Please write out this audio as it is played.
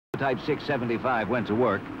prototype 675 went to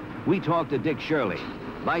work, we talked to Dick Shirley,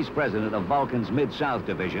 Vice President of Vulcan's Mid-South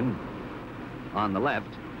Division, on the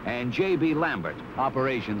left, and J.B. Lambert,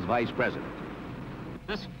 Operations Vice President.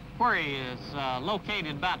 This quarry is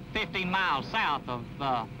located about 15 miles south of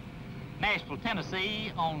Nashville,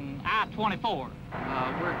 Tennessee on I-24. We're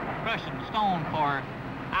crushing stone for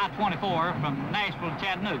I-24 from Nashville to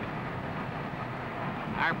Chattanooga.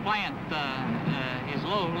 Our plant is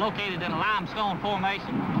located in a limestone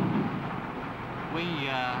formation. We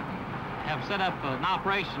have set up an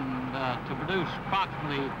operation to produce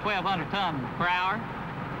approximately 1,200 tons per hour.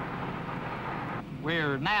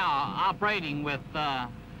 We're now operating with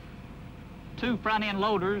 2 front-end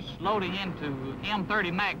loaders loading into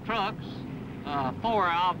M30 Mack trucks,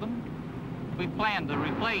 4 of them. We plan to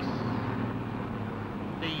replace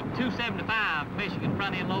the 275 Michigan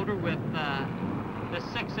front-end loader with this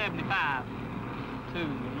 675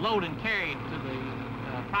 to load and carry to the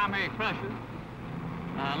primary crusher,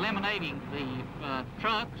 eliminating the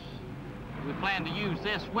trucks. We plan to use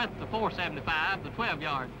this with the 475, the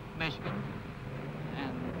 12-yard Michigan,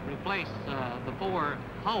 and replace the 4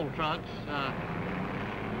 whole trucks.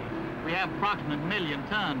 We have approximately 1 million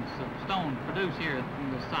tons of stone produced here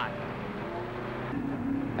from this site.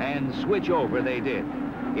 And switch over they did,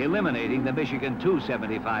 eliminating the Michigan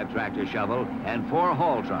 275 tractor shovel and 4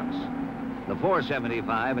 haul trucks. The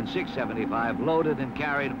 475 and 675 loaded and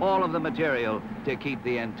carried all of the material to keep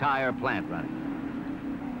the entire plant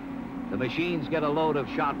running. The machines get a load of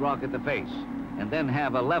shot rock at the face and then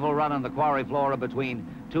have a level run on the quarry floor of between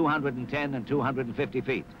 210 and 250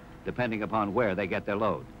 feet, depending upon where they get their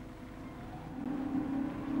load.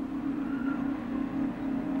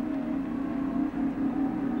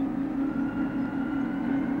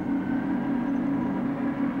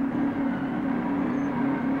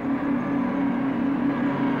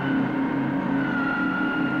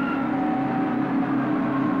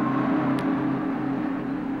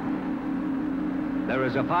 There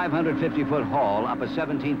is a 550-foot haul up a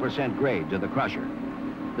 17% grade to the crusher.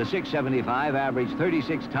 The 675 averaged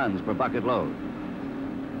 36 tons per bucket load.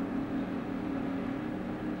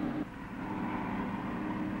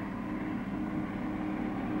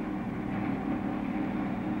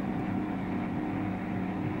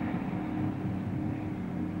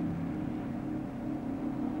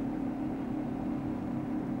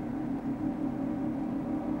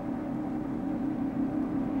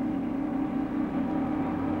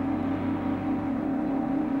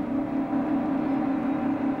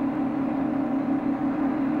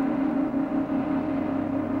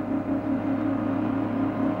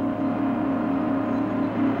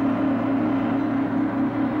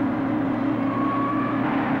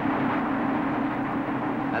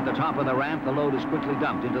 At the top of the ramp, the load is quickly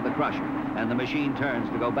dumped into the crusher, and the machine turns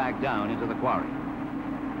to go back down into the quarry.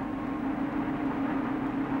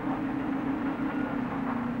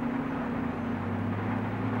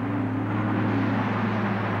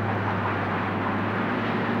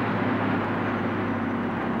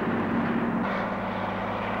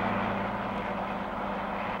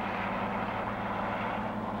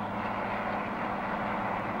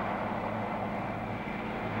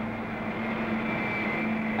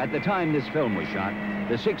 At the time this film was shot,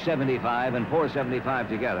 the 675 and 475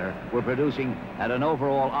 together were producing at an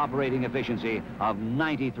overall operating efficiency of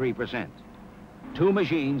 93%. 2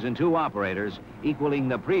 machines and 2 operators equaling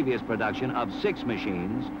the previous production of 6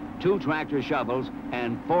 machines, 2 tractor shovels,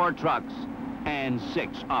 and 4 trucks, and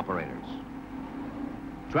 6 operators.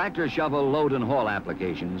 Tractor shovel load and haul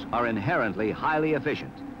applications are inherently highly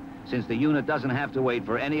efficient, since the unit doesn't have to wait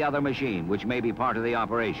for any other machine which may be part of the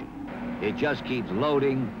operation. It just keeps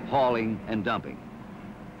loading, hauling, and dumping.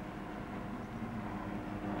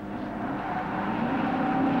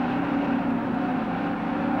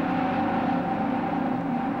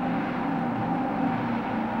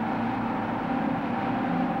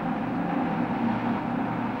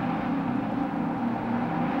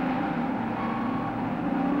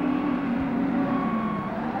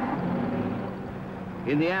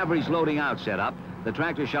 In the average loading out setup, the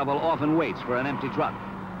tractor shovel often waits for an empty truck.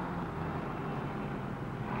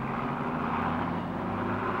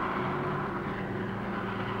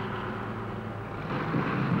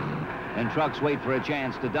 And trucks wait for a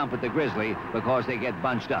chance to dump at the Grizzly because they get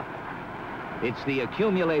bunched up. It's the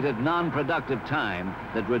accumulated non-productive time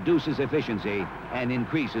that reduces efficiency and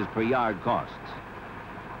increases per yard costs.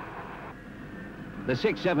 The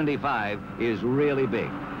 675 is really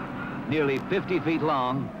big. Nearly 50 feet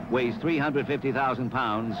long, weighs 350,000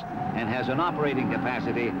 pounds, and has an operating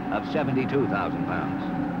capacity of 72,000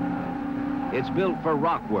 pounds. It's built for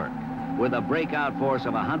rock work with a breakout force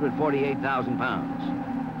of 148,000 pounds.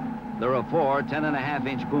 There are 4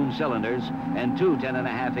 10.5-inch boom cylinders and 2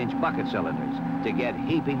 10.5-inch bucket cylinders to get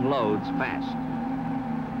heaping loads fast.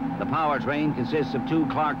 The powertrain consists of 2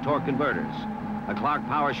 Clark torque converters, a Clark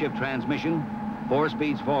power shift transmission, 4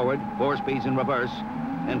 speeds forward, 4 speeds in reverse,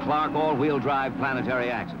 and Clark all-wheel drive planetary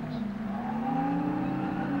axles.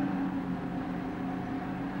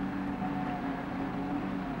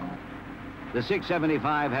 The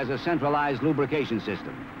 675 has a centralized lubrication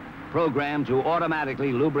system, programmed to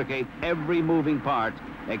automatically lubricate every moving part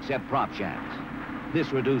except prop shafts.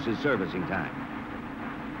 This reduces servicing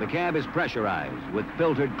time. The cab is pressurized with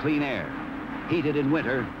filtered clean air, heated in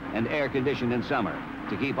winter and air-conditioned in summer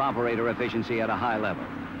to keep operator efficiency at a high level.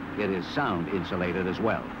 It is sound insulated as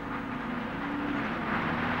well.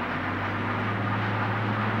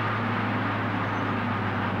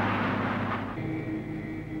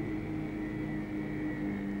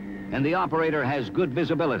 And the operator has good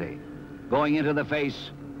visibility, going into the face,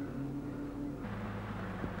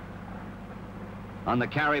 on the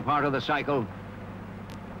carry part of the cycle,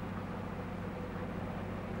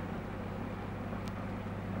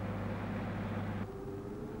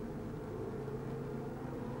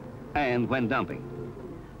 and when dumping.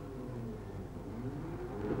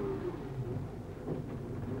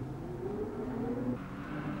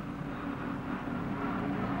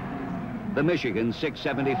 The Michigan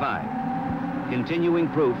 675, continuing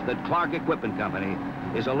proof that Clark Equipment Company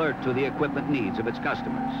is alert to the equipment needs of its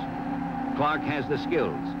customers. Clark has the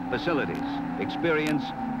skills, facilities, experience,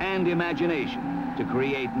 and imagination to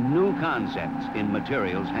create new concepts in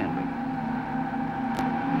materials handling.